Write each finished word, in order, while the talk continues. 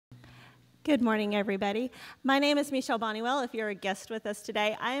Good morning, everybody. My name is Michelle Bonnywell. If you're a guest with us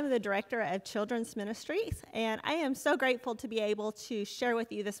today, I am the Director of Children's Ministries, and I am so grateful to be able to share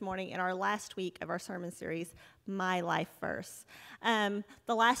with you this morning in our last week of our sermon series, My Life Verse.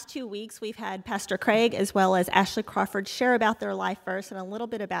 The last 2 weeks, we've had Pastor Craig as well as Ashley Crawford share about their life verse and a little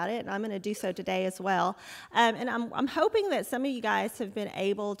bit about it, and I'm going to do so today as well. And I'm hoping that some of you guys have been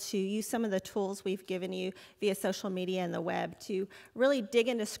able to use some of the tools we've given you via social media and the web to really dig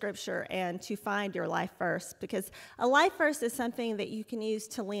into Scripture and to find your life verse, because a life verse is something that you can use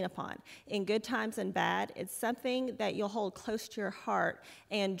to lean upon in good times and bad. It's something that you'll hold close to your heart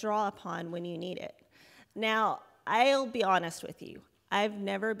and draw upon when you need it. Now, I'll be honest with you. I've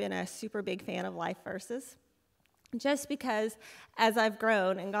never been a super big fan of life verses, just because as I've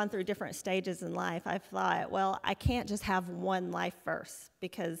grown and gone through different stages in life, I've thought, well, I can't just have one life verse,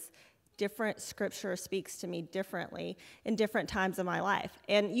 because different Scripture speaks to me differently in different times of my life.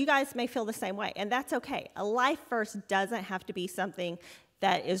 And you guys may feel the same way, and that's okay. A life verse doesn't have to be something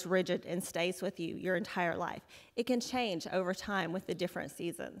that is rigid and stays with you your entire life. It can change over time with the different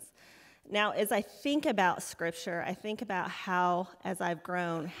seasons. Now, as I think about Scripture, I think about how, as I've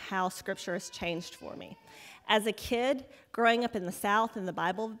grown, how Scripture has changed for me. As a kid, growing up in the South in the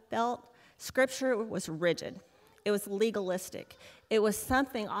Bible Belt, Scripture was rigid. It was legalistic. It was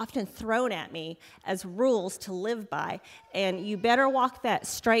something often thrown at me as rules to live by, and you better walk that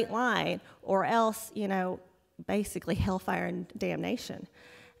straight line or else, basically hellfire and damnation.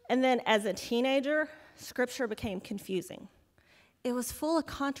 And then as a teenager, Scripture became confusing. It was full of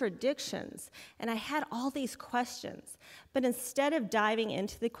contradictions, and I had all these questions. But instead of diving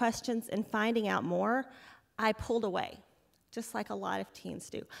into the questions and finding out more, I pulled away, just like a lot of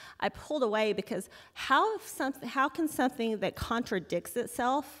teens do. I pulled away because how can something that contradicts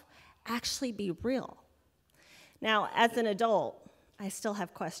itself actually be real? Now, as an adult, I still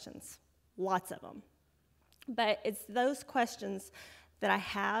have questions, lots of them. But it's those questions that I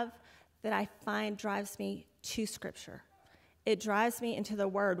have that I find drives me to Scripture. It drives me into the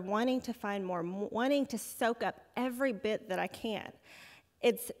Word, wanting to find more, wanting to soak up every bit that I can.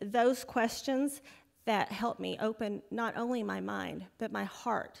 It's those questions that help me open not only my mind, but my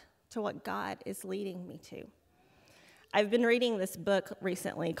heart to what God is leading me to. I've been reading this book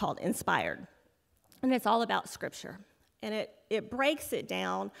recently called Inspired, and it's all about Scripture. And it breaks it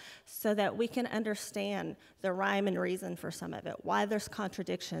down so that we can understand the rhyme and reason for some of it, why there's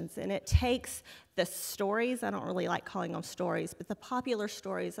contradictions. And it takes the stories, I don't really like calling them stories, but the popular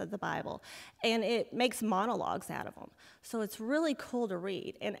stories of the Bible, and it makes monologues out of them. So it's really cool to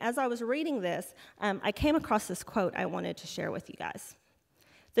read. And as I was reading this, I came across this quote I wanted to share with you guys.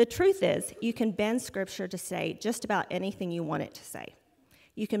 The truth is, you can bend Scripture to say just about anything you want it to say.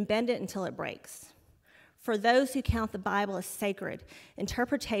 You can bend it until it breaks. For those who count the Bible as sacred,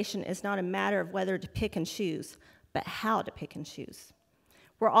 interpretation is not a matter of whether to pick and choose, but how to pick and choose.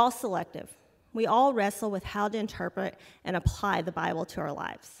 We're all selective. We all wrestle with how to interpret and apply the Bible to our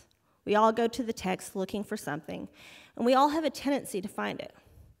lives. We all go to the text looking for something, and we all have a tendency to find it.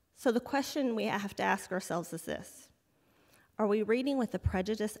 So the question we have to ask ourselves is this: are we reading with the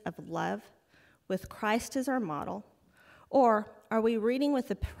prejudice of love, with Christ as our model, or are we reading with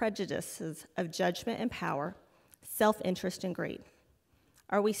the prejudices of judgment and power, self-interest and greed?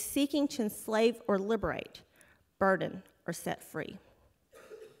 Are we seeking to enslave or liberate, burden or set free?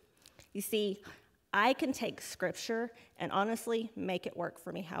 You see, I can take Scripture and honestly make it work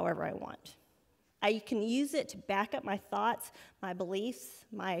for me however I want. I can use it to back up my thoughts, my beliefs,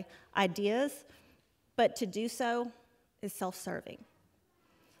 my ideas, but to do so is self-serving.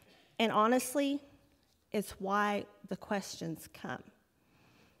 And honestly, it's why the questions come.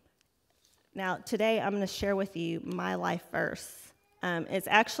 Now, today I'm going to share with you my life verse. It's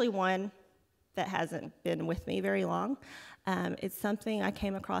actually one that hasn't been with me very long. It's something I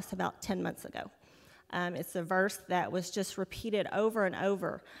came across about 10 months ago. It's a verse that was just repeated over and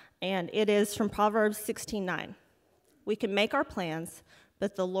over, and it is from Proverbs 16:9. We can make our plans,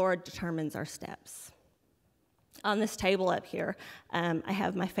 but the Lord determines our steps. On this table up here, I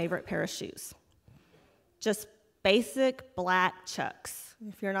have my favorite pair of shoes. Just basic black Chucks.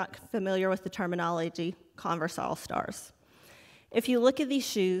 If you're not familiar with the terminology, Converse All-Stars. If you look at these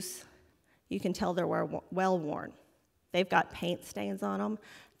shoes, you can tell they're well worn. They've got paint stains on them.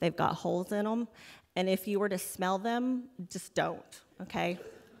 They've got holes in them. And if you were to smell them, just don't, okay?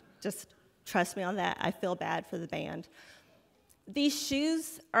 Just trust me on that. I feel bad for the band. These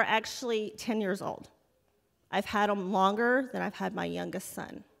shoes are actually 10 years old. I've had them longer than I've had my youngest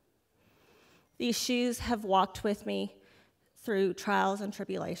son. These shoes have walked with me through trials and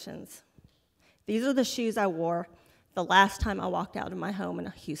tribulations. These are the shoes I wore the last time I walked out of my home in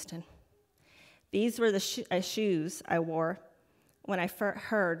Houston. These were the shoes I wore when I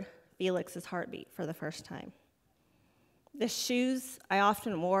heard Felix's heartbeat for the first time. The shoes I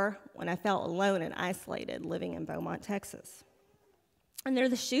often wore when I felt alone and isolated living in Beaumont, Texas. And they're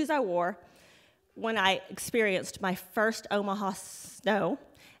the shoes I wore when I experienced my first Omaha snow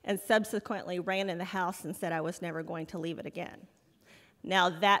and subsequently ran in the house and said I was never going to leave it again. Now,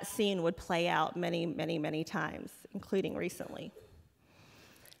 that scene would play out many, many, many times, including recently.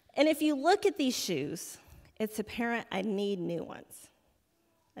 And if you look at these shoes, it's apparent I need new ones.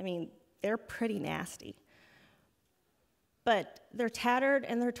 I mean, they're pretty nasty. But they're tattered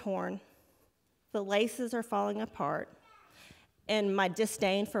and they're torn. The laces are falling apart. And my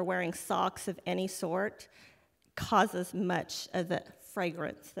disdain for wearing socks of any sort causes much of the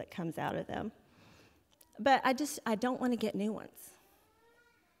fragrance that comes out of them. But I don't want to get new ones.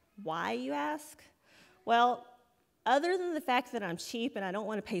 Why, you ask? Well, other than the fact that I'm cheap and I don't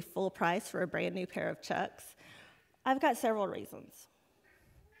want to pay full price for a brand new pair of Chucks, I've got several reasons.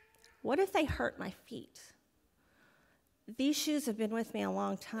 What if they hurt my feet? These shoes have been with me a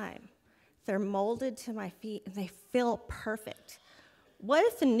long time. They're molded to my feet and they feel perfect. What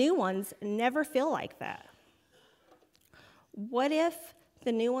if the new ones never feel like that? What if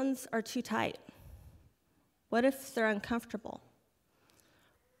the new ones are too tight? What if they're uncomfortable?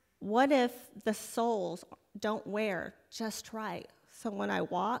 What if the soles don't wear just right, so when I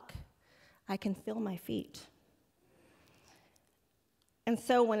walk, I can feel my feet? And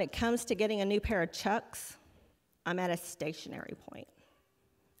so when it comes to getting a new pair of Chucks, I'm at a stationary point,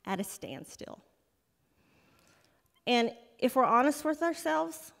 at a standstill. And if we're honest with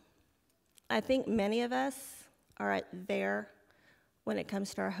ourselves, I think many of us are there when it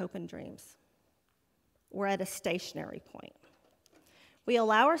comes to our hope and dreams. We're at a stationary point. We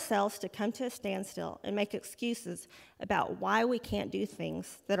allow ourselves to come to a standstill and make excuses about why we can't do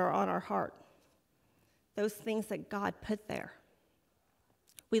things that are on our heart, those things that God put there.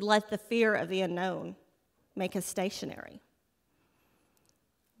 We let the fear of the unknown make us stationary.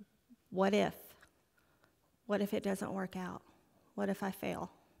 What if? What if it doesn't work out? What if I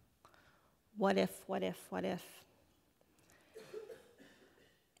fail? What if?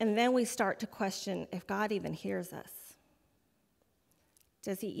 And then we start to question if God even hears us.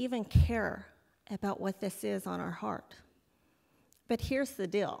 Does he even care about what this is on our heart? But here's the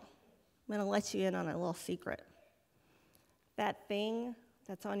deal. I'm going to let you in on a little secret. That thing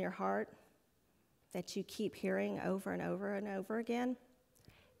that's on your heart that you keep hearing over and over and over again,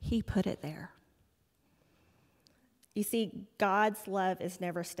 he put it there. You see, God's love is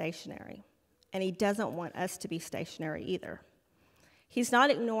never stationary, and he doesn't want us to be stationary either. He's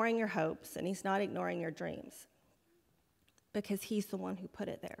not ignoring your hopes, and he's not ignoring your dreams, because he's the one who put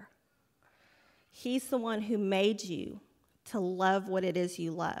it there. He's the one who made you to love what it is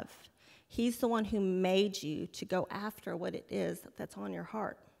you love. He's the one who made you to go after what it is that's on your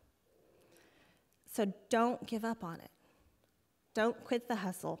heart. So don't give up on it. Don't quit the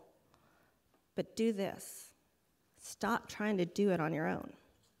hustle, but do this. Stop trying to do it on your own.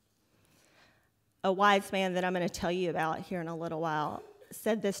 A wise man that I'm going to tell you about here in a little while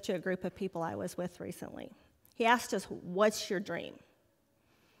said this to a group of people I was with recently. He asked us, "What's your dream?"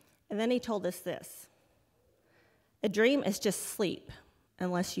 And then he told us this: a dream is just sleep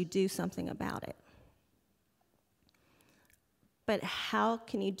unless you do something about it. But how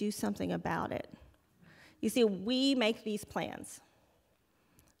can you do something about it? You see, we make these plans.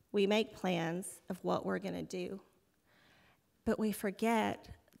 We make plans of what we're going to do. But we forget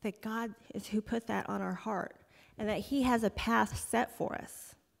that God is who put that on our heart and that he has a path set for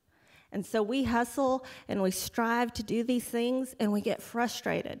us. And so we hustle and we strive to do these things and we get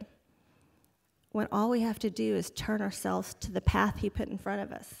frustrated when all we have to do is turn ourselves to the path he put in front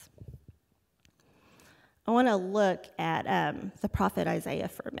of us. I want to look at the prophet Isaiah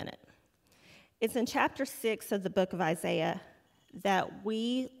for a minute. It's in chapter 6 of the book of Isaiah that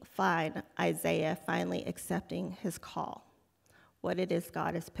we find Isaiah finally accepting his call, what it is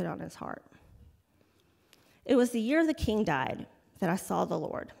God has put on his heart. It was the year the king died that I saw the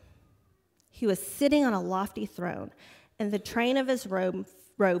Lord. He was sitting on a lofty throne, and the train of his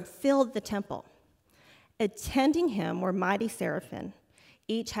robe filled the temple. Attending him were mighty seraphim,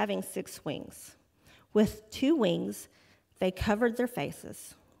 each having 6 wings. With 2 wings, they covered their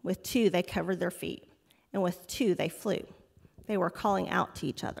faces. With 2, they covered their feet. And with 2, they flew. They were calling out to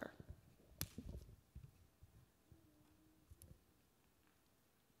each other.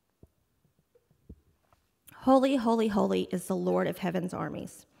 Holy, holy, holy is the Lord of heaven's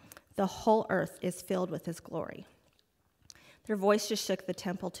armies. The whole earth is filled with his glory. Their voices shook the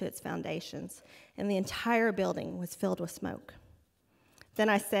temple to its foundations, and the entire building was filled with smoke. Then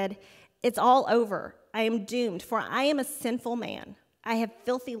I said, It's all over. I am doomed, for I am a sinful man. I have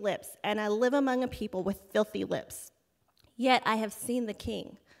filthy lips, and I live among a people with filthy lips. Yet I have seen the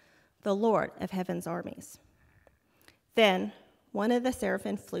King, the Lord of heaven's armies." Then one of the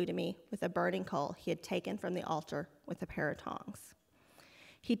seraphim flew to me with a burning coal he had taken from the altar with a pair of tongs.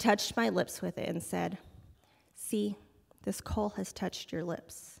 He touched my lips with it and said, "See, this coal has touched your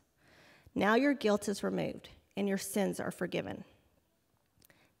lips. Now your guilt is removed, and your sins are forgiven."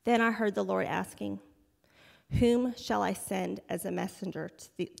 Then I heard the Lord asking, "Whom shall I send as a messenger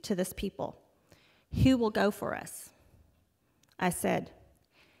to this people? Who will go for us?" I said,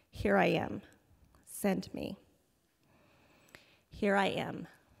 "Here I am, send me." Here I am,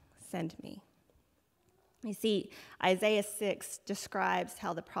 send me. You see, Isaiah 6 describes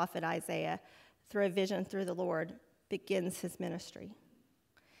how the prophet Isaiah, through a vision through the Lord, begins his ministry.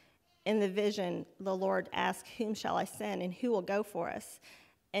 In the vision, the Lord asks, "Whom shall I send, and who will go for us?"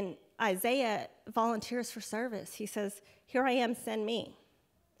 And Isaiah volunteers for service. He says, "Here I am, send me."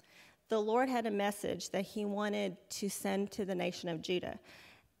 The Lord had a message that he wanted to send to the nation of Judah,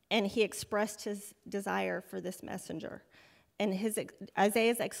 and he expressed his desire for this messenger. And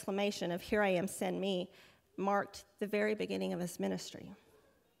Isaiah's exclamation of "Here I am, send me" marked the very beginning of his ministry.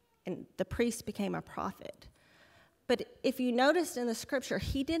 And the priest became a prophet. But if you noticed in the scripture,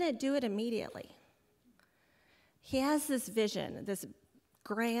 he didn't do it immediately. He has this vision, this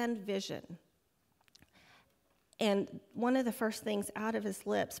grand vision. And one of the first things out of his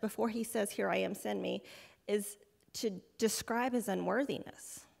lips before he says, "Here I am, send me," is to describe his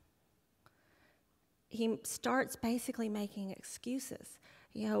unworthiness. He starts basically making excuses.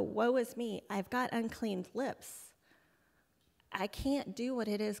 Woe is me, I've got unclean lips. I can't do what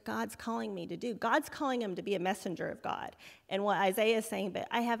it is God's calling me to do. God's calling him to be a messenger of God. And what Isaiah is saying, but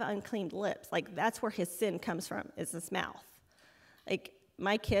I have unclean lips. That's where his sin comes from, is his mouth.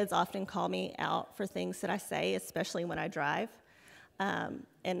 My kids often call me out for things that I say, especially when I drive.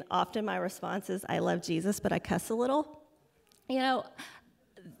 And often my response is, "I love Jesus, but I cuss a little."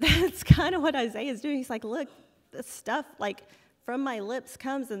 That's kind of what Isaiah is doing. He's like, "Look, this stuff, from my lips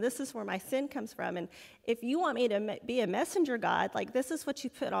comes, and this is where my sin comes from. And if you want me to be a messenger, God, this is what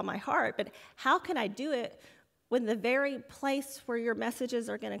you put on my heart. But how can I do it when the very place where your messages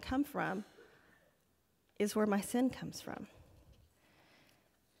are going to come from is where my sin comes from?"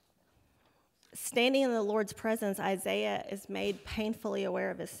 Standing in the Lord's presence, Isaiah is made painfully aware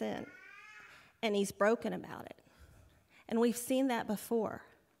of his sin, and he's broken about it. And we've seen that before.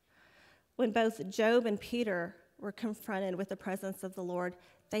 When both Job and Peter were confronted with the presence of the Lord,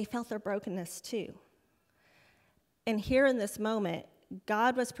 they felt their brokenness too. And here in this moment,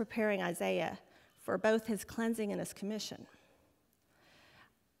 God was preparing Isaiah for both his cleansing and his commission.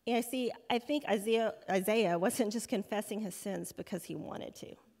 I think Isaiah wasn't just confessing his sins because he wanted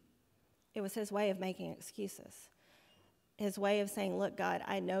to. It was his way of making excuses. His way of saying, "Look, God,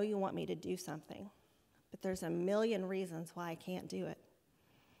 I know you want me to do something, but there's a million reasons why I can't do it."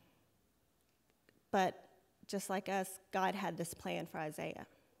 But just like us, God had this plan for Isaiah.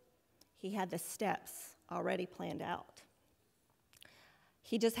 He had the steps already planned out.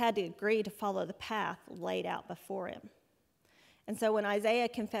 He just had to agree to follow the path laid out before him. And so when Isaiah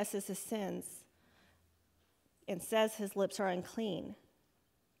confesses his sins and says his lips are unclean,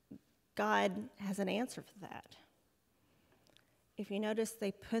 God has an answer for that. If you notice,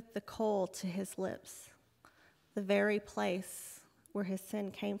 they put the coal to his lips, the very place where his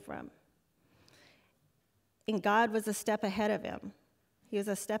sin came from. And God was a step ahead of him. He was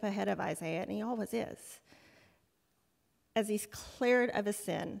a step ahead of Isaiah, and he always is. As he's cleared of his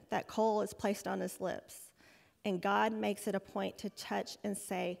sin, that coal is placed on his lips, and God makes it a point to touch and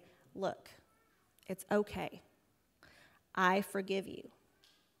say, "Look, it's okay. I forgive you."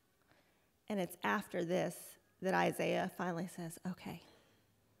 And it's after this that Isaiah finally says, "Okay,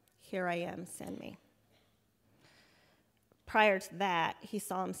 here I am, send me." Prior to that, he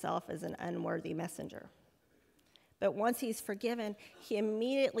saw himself as an unworthy messenger. But once he's forgiven, he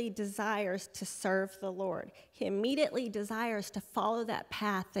immediately desires to serve the Lord. He immediately desires to follow that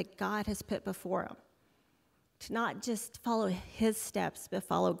path that God has put before him. To not just follow his steps, but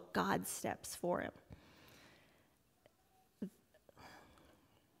follow God's steps for him.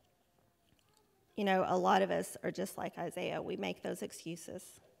 A lot of us are just like Isaiah. We make those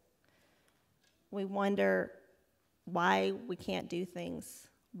excuses. We wonder why we can't do things,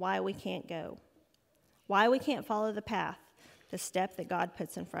 why we can't go, why we can't follow the path, the step that God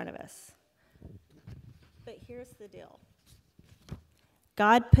puts in front of us. But here's the deal.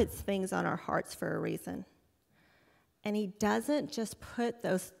 God puts things on our hearts for a reason. And he doesn't just put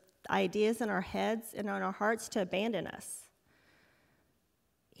those ideas in our heads and on our hearts to abandon us.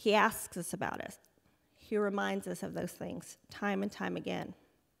 He asks us about us. He reminds us of those things time and time again.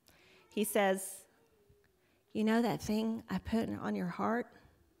 He says, you know that thing I put on your heart?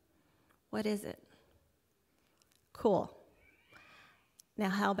 What is it? Cool. Now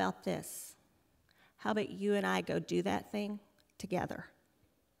how about this? How about you and I go do that thing together?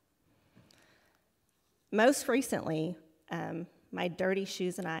 Most recently, my dirty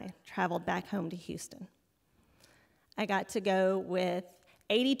shoes and I traveled back home to Houston. I got to go with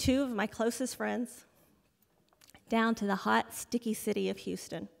 82 of my closest friends down to the hot, sticky city of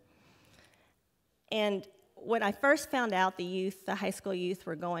Houston. And when I first found out the high school youth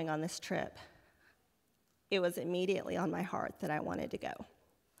were going on this trip, it was immediately on my heart that I wanted to go.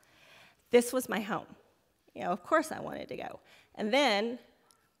 This was my home. Of course I wanted to go. And then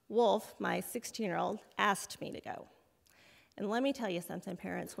Wolf, my 16-year-old, asked me to go. And let me tell you something,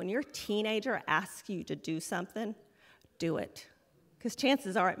 parents, when your teenager asks you to do something, do it. Because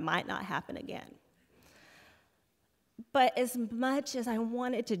chances are it might not happen again. But as much as I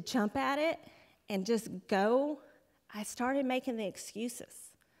wanted to jump at it and just go, I started making the excuses.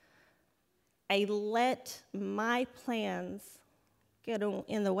 I let my plans get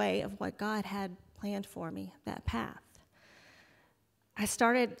in the way of what God had planned for me, that path. I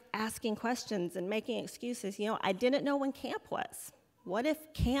started asking questions and making excuses. I didn't know when camp was. What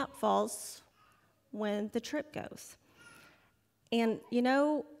if camp falls when the trip goes? And,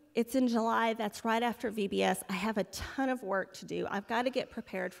 it's in July. That's right after VBS. I have a ton of work to do. I've got to get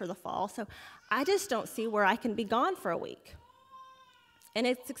prepared for the fall. So I just don't see where I can be gone for a week. And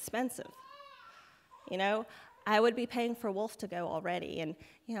it's expensive. I would be paying for Wolf to go already. And,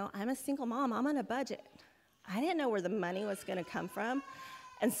 I'm a single mom. I'm on a budget. I didn't know where the money was going to come from.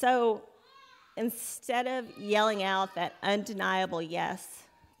 And so instead of yelling out that undeniable yes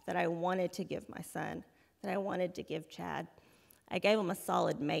that I wanted to give my son, that I wanted to give Chad, I gave him a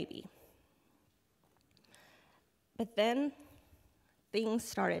solid maybe. But then things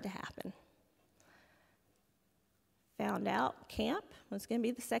started to happen. Found out camp was going to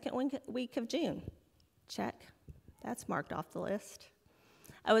be the second week of June. Check. That's marked off the list.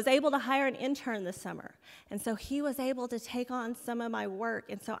 I was able to hire an intern this summer, and so he was able to take on some of my work,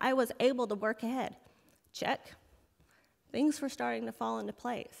 and so I was able to work ahead. Check. Things were starting to fall into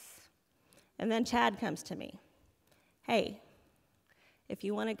place. And then Chad comes to me. Hey, if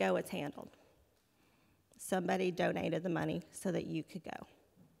you want to go, it's handled. Somebody donated the money so that you could go.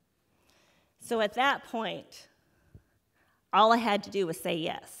 So at that point, all I had to do was say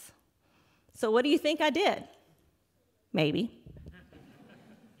yes. So what do you think I did? Maybe.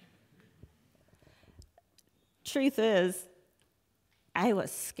 Truth is, I was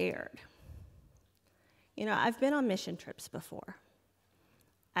scared. I've been on mission trips before.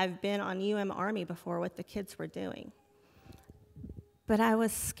 I've been on Army before, what the kids were doing. But I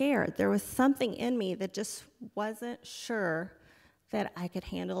was scared. There was something in me that just wasn't sure that I could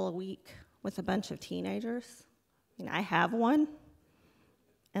handle a week with a bunch of teenagers. I have one,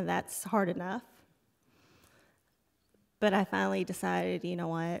 and that's hard enough. But I finally decided, you know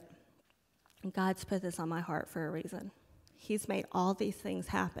what? God's put this on my heart for a reason. He's made all these things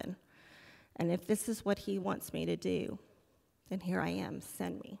happen. And if this is what he wants me to do, then here I am,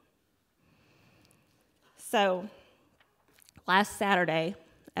 send me. So last Saturday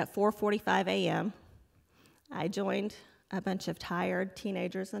at 4:45 a.m., I joined a bunch of tired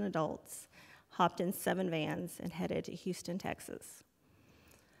teenagers and adults, hopped in 7 vans, and headed to Houston, Texas.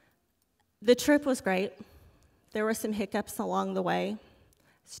 The trip was great. There were some hiccups along the way.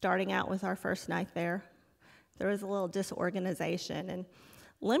 Starting out with our first night there was a little disorganization. And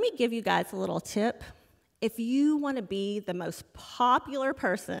let me give you guys a little tip. If you want to be the most popular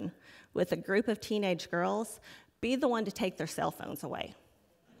person with a group of teenage girls, be the one to take their cell phones away.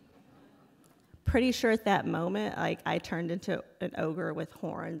 Pretty sure at that moment, I turned into an ogre with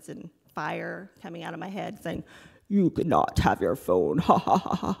horns and fire coming out of my head saying, "You cannot have your phone, ha ha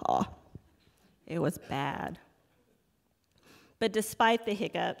ha ha ha." It was bad. But despite the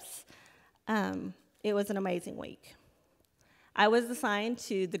hiccups, it was an amazing week. I was assigned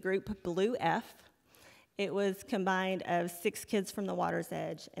to the group Blue F. It was combined of 6 kids from the Water's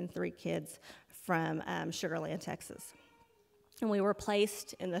Edge and 3 kids from Sugar Land, Texas. And we were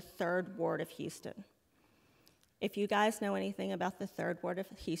placed in the 3rd Ward of Houston. If you guys know anything about the 3rd Ward of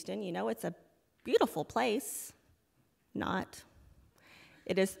Houston, you know it's a beautiful place. Not.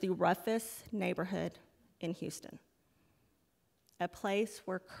 It is the roughest neighborhood in Houston. A place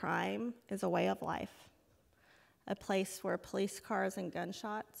where crime is a way of life. A place where police cars and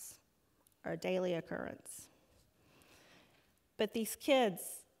gunshots are a daily occurrence. But these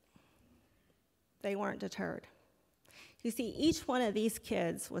kids, they weren't deterred. You see, each one of these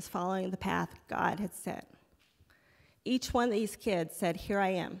kids was following the path God had set. Each one of these kids said, "Here I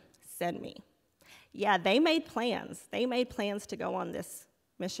am, send me." Yeah, they made plans. They made plans to go on this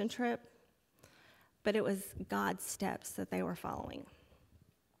mission trip, but it was God's steps that they were following.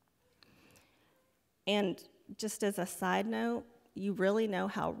 And just as a side note, you really know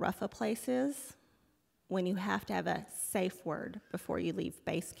how rough a place is when you have to have a safe word before you leave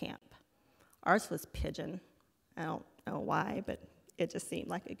base camp. Ours was pigeon. I don't know why, but it just seemed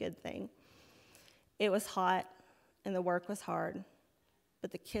like a good thing. It was hot and the work was hard,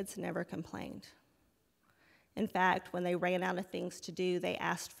 but the kids never complained. In fact, when they ran out of things to do, they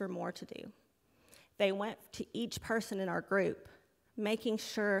asked for more to do. They went to each person in our group, making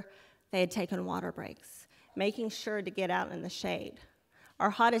sure they had taken water breaks, making sure to get out in the shade. Our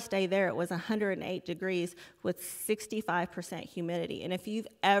hottest day there, it was 108 degrees with 65% humidity. And if you've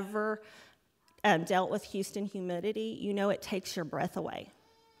ever dealt with Houston humidity, you know it takes your breath away.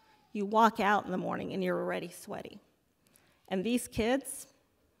 You walk out in the morning and you're already sweaty. And these kids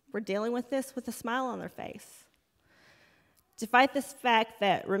were dealing with this with a smile on their face. Despite this fact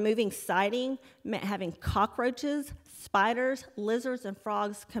that removing siding meant having cockroaches, spiders, lizards, and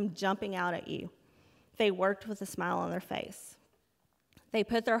frogs come jumping out at you, they worked with a smile on their face. They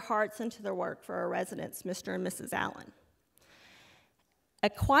put their hearts into their work for our residents, Mr. and Mrs. Allen. A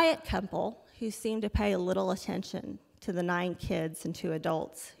quiet couple who seemed to pay a little attention to the 9 kids and 2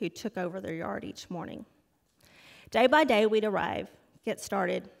 adults who took over their yard each morning. Day by day, we'd arrive, get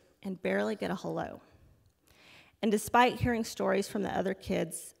started, and barely get a hello. And despite hearing stories from the other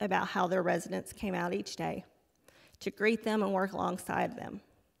kids about how their residents came out each day to greet them and work alongside them,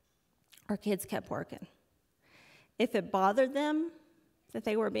 our kids kept working. If it bothered them that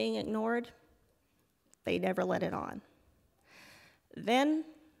they were being ignored, they never let it on. Then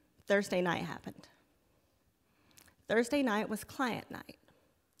Thursday night happened. Thursday night was client night,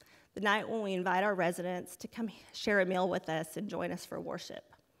 the night when we invite our residents to come share a meal with us and join us for worship.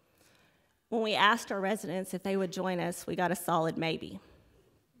 When we asked our residents if they would join us, we got a solid maybe.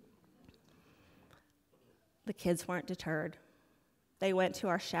 The kids weren't deterred. They went to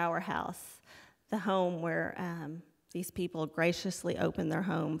our shower house, the home where these people graciously opened their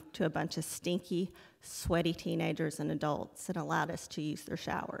home to a bunch of stinky, sweaty teenagers and adults and allowed us to use their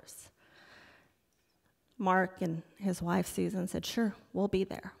showers. Mark and his wife, Susan, said, "Sure, we'll be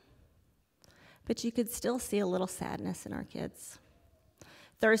there." But you could still see a little sadness in our kids.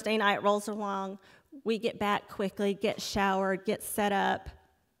 Thursday night rolls along. We get back quickly, get showered, get set up,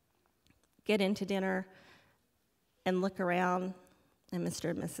 get into dinner, and look around, and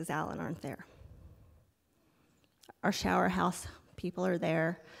Mr. and Mrs. Allen aren't there. Our shower house people are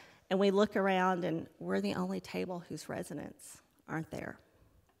there, and we look around, and we're the only table whose residents aren't there.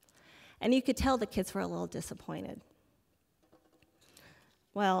 And you could tell the kids were a little disappointed.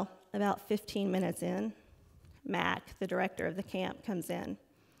 Well, about 15 minutes in, Mac, the director of the camp, comes in,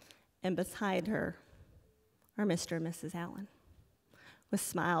 and beside her are Mr. and Mrs. Allen with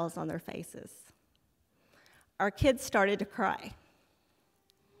smiles on their faces. Our kids started to cry.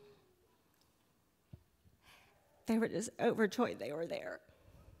 They were just overjoyed they were there.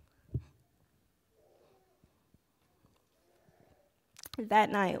 That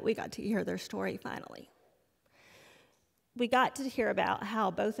night, we got to hear their story finally. We got to hear about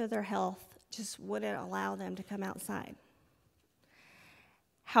how both of their health just wouldn't allow them to come outside.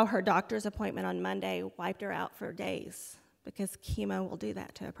 How her doctor's appointment on Monday wiped her out for days because chemo will do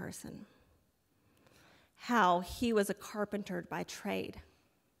that to a person. How he was a carpenter by trade,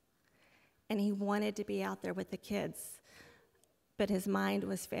 and he wanted to be out there with the kids, but his mind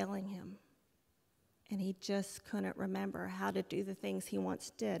was failing him, and he just couldn't remember how to do the things he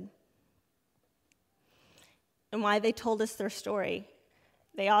once did. And while they told us their story,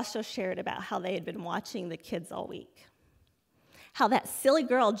 they also shared about how they had been watching the kids all week. How that silly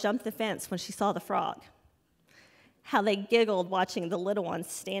girl jumped the fence when she saw the frog. How they giggled watching the little ones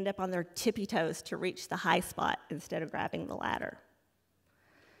stand up on their tippy toes to reach the high spot instead of grabbing the ladder.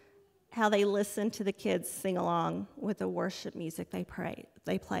 How they listened to the kids sing along with the worship music they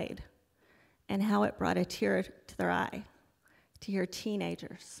played. And how it brought a tear to their eye to hear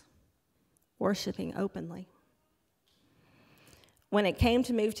teenagers worshiping openly. When it came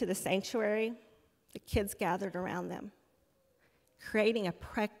to move to the sanctuary, the kids gathered around them, creating a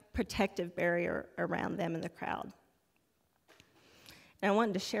protective barrier around them in the crowd. And I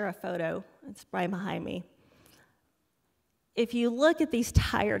wanted to share a photo. It's right behind me. If you look at these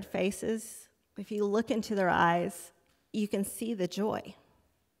tired faces, if you look into their eyes, you can see the joy.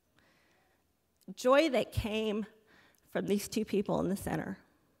 Joy that came from these 2 people in the center.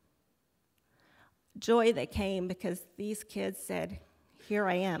 Joy that came because these kids said, "Here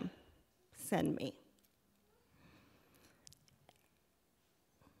I am, send me."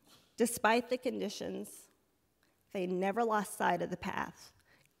 Despite the conditions, they never lost sight of the path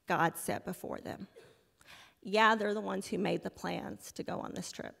God set before them. Yeah, they're the ones who made the plans to go on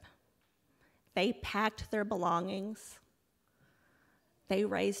this trip. They packed their belongings. They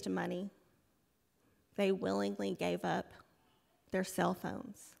raised money. They willingly gave up their cell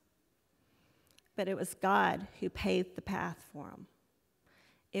phones. But it was God who paved the path for them.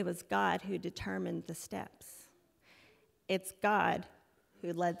 It was God who determined the steps. It's God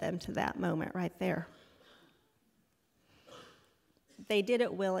who led them to that moment right there. They did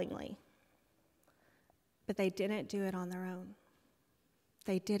it willingly, but they didn't do it on their own.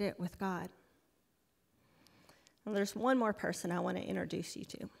 They did it with God. And there's one more person I want to introduce you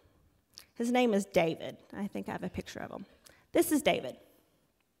to. His name is David. I think I have a picture of him. This is David.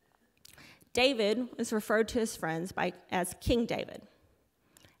 David is referred to his friends as King David.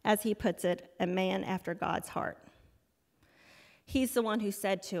 As he puts it, a man after God's heart. He's the one who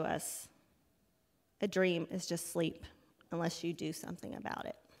said to us, "A dream is just sleep unless you do something about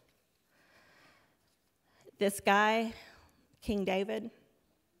it." This guy, King David,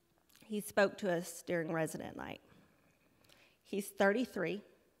 he spoke to us during resident night. He's 33,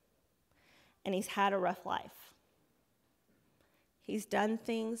 and he's had a rough life. He's done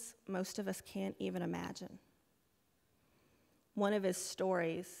things most of us can't even imagine. One of his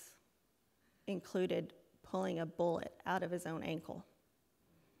stories included pulling a bullet out of his own ankle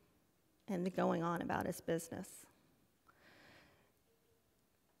and going on about his business.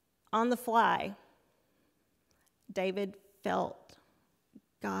 On the fly, David felt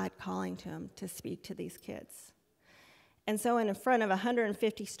God calling to him to speak to these kids. And so in front of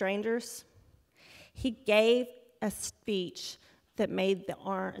 150 strangers, he gave a speech that made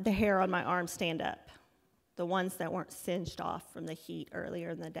the hair on my arm stand up, the ones that weren't singed off from the heat earlier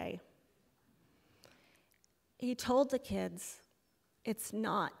in the day. He told the kids, it's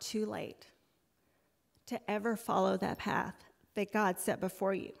not too late to ever follow that path that God set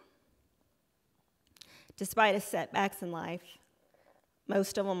before you. Despite his setbacks in life,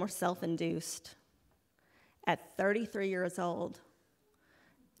 most of them were self-induced. At 33 years old,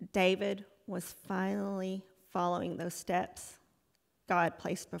 David was finally following those steps God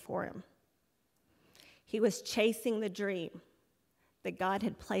placed before him. He was chasing the dream that God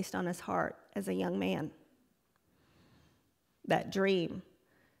had placed on his heart as a young man. That dream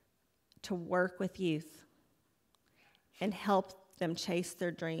to work with youth and help them chase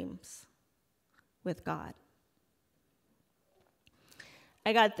their dreams with God.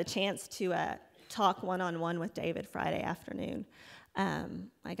 I got the chance to talk one-on-one with David Friday afternoon.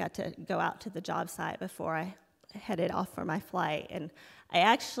 I got to go out to the job site before I headed off for my flight, and I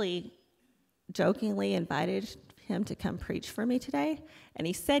actually jokingly invited him to come preach for me today, and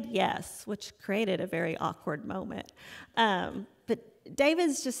he said yes, which created a very awkward moment. But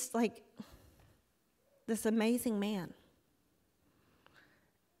David's just like this amazing man.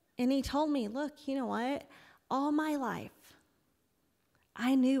 And he told me, look, you know what? All my life,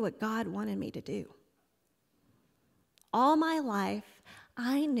 I knew what God wanted me to do. All my life,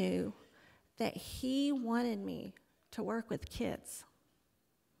 I knew that he wanted me to work with kids.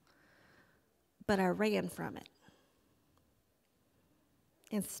 But I ran from it.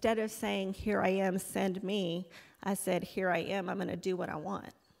 Instead of saying, here I am, send me, I said, here I am, I'm going to do what I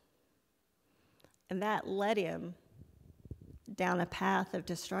want. And that led him down a path of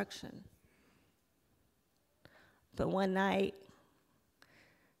destruction. But one night,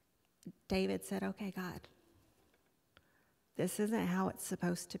 David said, okay, God, this isn't how it's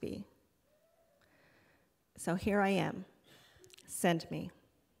supposed to be. So here I am, send me.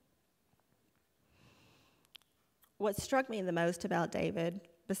 What struck me the most about David,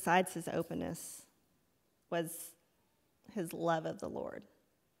 besides his openness, was his love of the Lord.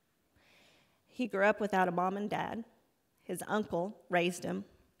 He grew up without a mom and dad. His uncle raised him,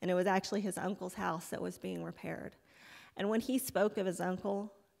 and it was actually his uncle's house that was being repaired. And when he spoke of his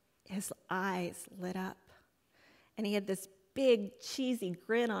uncle, his eyes lit up, and he had this big, cheesy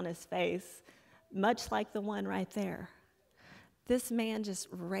grin on his face, much like the one right there. This man just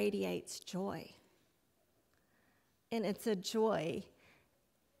radiates joy. And it's a joy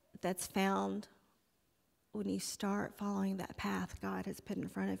that's found when you start following that path God has put in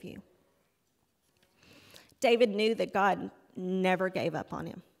front of you. David knew that God never gave up on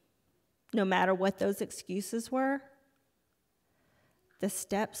him. No matter what those excuses were, the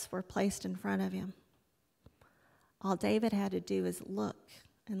steps were placed in front of him. All David had to do is look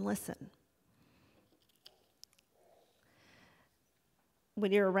and listen.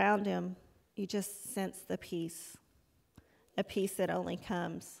 When you're around him, you just sense the peace, a peace that only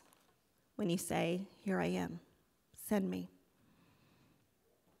comes when you say, "Here I am, send me."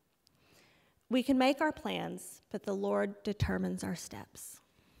 We can make our plans, but the Lord determines our steps.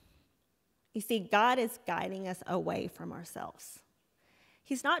 You see, God is guiding us away from ourselves.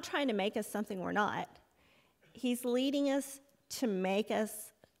 He's not trying to make us something we're not. He's leading us to make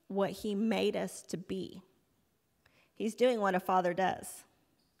us what he made us to be. He's doing what a father does.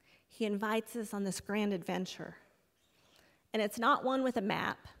 He invites us on this grand adventure. And it's not one with a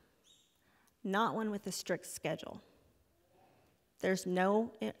map, not one with a strict schedule. There's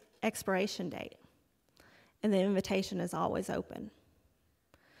no expiration date, and the invitation is always open.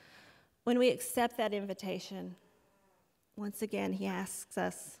 When we accept that invitation, once again, he asks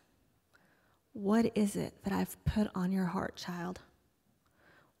us, "What is it that I've put on your heart, child?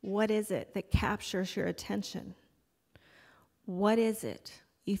 What is it that captures your attention? What is it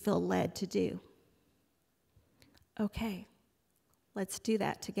you feel led to do?" Okay, let's do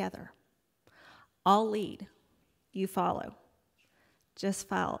that together. I'll lead, you follow. Just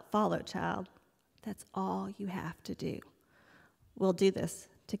follow, child. That's all you have to do. We'll do this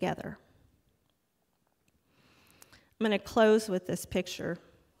together. I'm going to close with this picture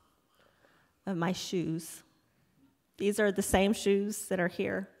of my shoes. These are the same shoes that are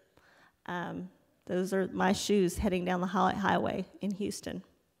here. Those are my shoes heading down the highway in Houston.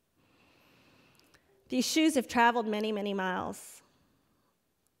 These shoes have traveled many, many miles,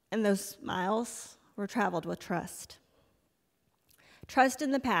 and those miles were traveled with trust. Trust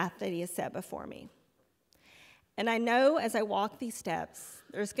in the path that he has set before me. And I know as I walk these steps,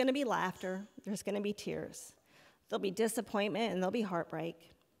 there's going to be laughter, there's going to be tears, there'll be disappointment, and there'll be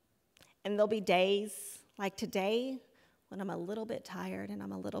heartbreak. And there'll be days like today when I'm a little bit tired and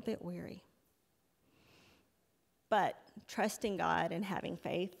I'm a little bit weary. But trusting God and having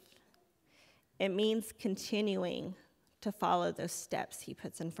faith, it means continuing to follow those steps he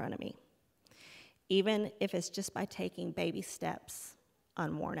puts in front of me, even if it's just by taking baby steps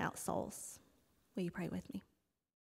on worn-out souls. Will you pray with me?